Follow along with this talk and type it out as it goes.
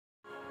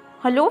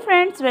Hello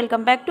friends,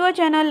 welcome back to our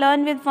channel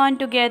Learn with Fun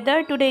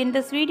Together. Today in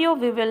this video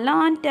we will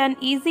learn 10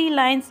 easy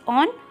lines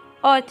on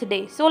Earth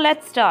Day. So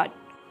let's start.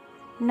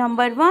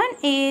 Number 1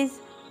 is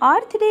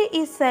Earth Day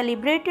is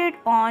celebrated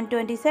on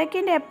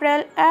 22nd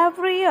April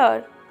every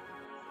year.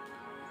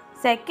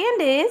 Second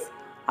is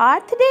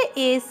Earth Day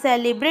is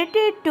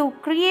celebrated to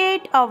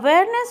create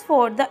awareness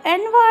for the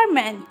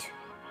environment.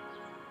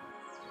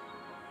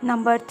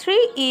 Number 3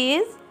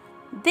 is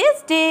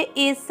this day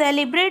is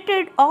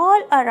celebrated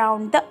all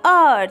around the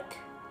earth.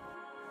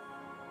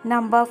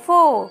 Number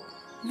 4.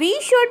 We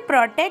should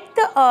protect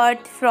the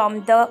earth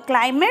from the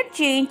climate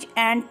change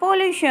and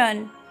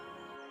pollution.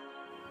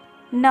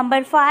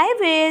 Number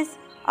 5 is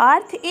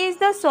Earth is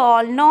the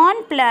sole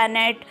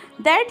non-planet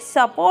that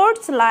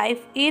supports life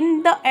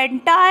in the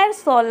entire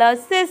solar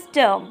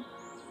system.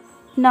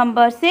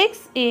 Number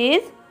 6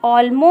 is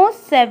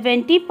almost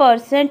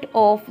 70%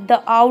 of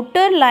the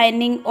outer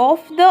lining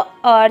of the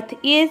earth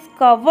is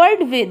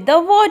covered with the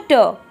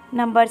water.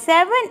 Number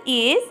 7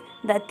 is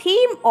the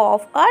theme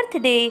of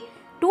Earth Day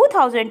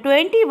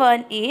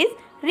 2021 is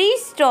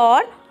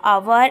Restore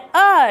Our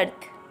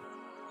Earth.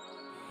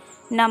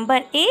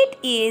 Number 8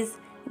 is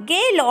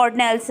Gaylord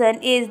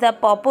Nelson is the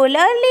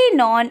popularly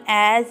known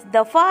as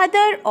the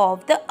father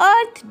of the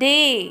Earth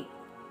Day.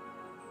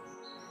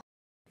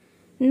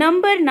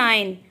 Number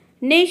 9.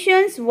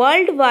 Nations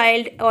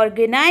worldwide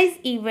organize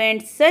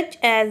events such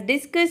as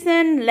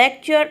discussion,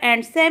 lecture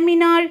and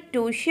seminar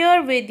to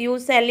share with you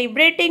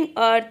celebrating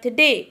Earth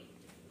Day.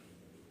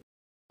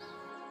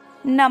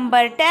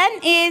 Number 10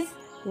 is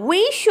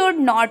we should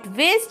not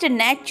waste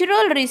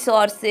natural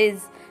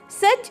resources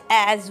such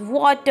as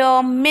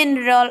water,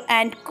 mineral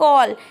and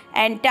coal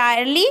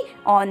entirely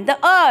on the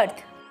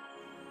earth.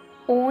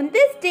 On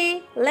this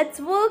day, let's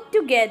work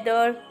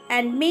together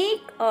and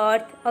make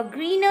Earth a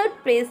greener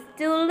place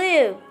to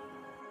live.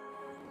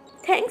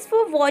 Thanks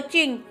for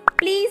watching.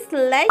 Please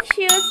like,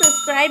 share,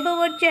 subscribe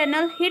our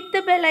channel, hit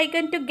the bell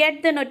icon to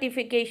get the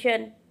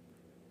notification.